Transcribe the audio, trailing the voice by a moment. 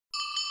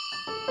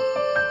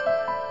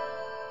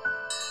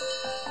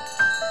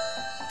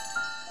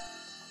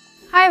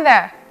Hi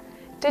there!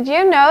 Did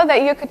you know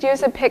that you could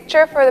use a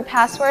picture for the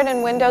password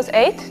in Windows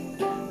 8?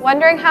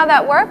 Wondering how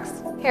that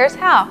works? Here's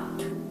how.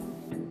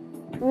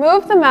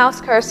 Move the mouse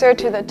cursor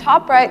to the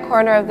top right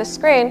corner of the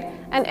screen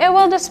and it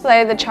will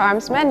display the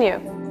Charms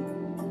menu.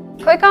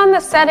 Click on the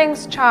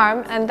Settings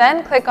charm and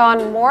then click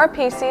on More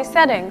PC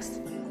Settings.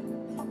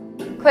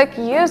 Click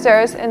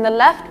Users in the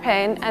left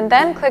pane and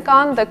then click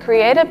on the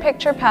Create a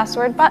Picture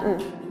Password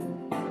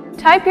button.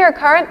 Type your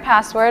current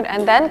password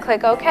and then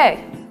click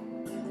OK.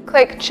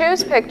 Click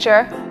Choose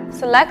Picture,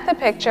 select the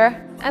picture,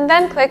 and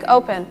then click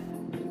Open.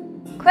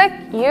 Click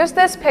Use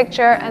this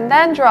picture and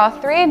then draw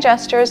 3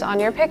 gestures on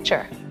your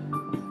picture.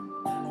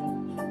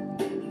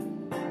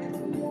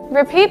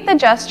 Repeat the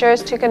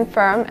gestures to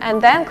confirm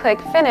and then click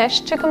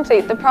Finish to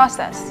complete the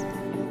process.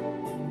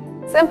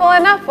 Simple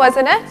enough,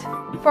 wasn't it?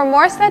 For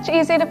more such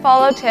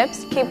easy-to-follow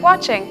tips, keep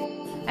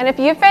watching. And if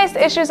you face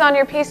issues on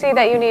your PC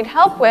that you need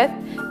help with,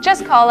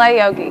 just call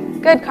iYogi.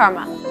 Good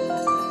karma!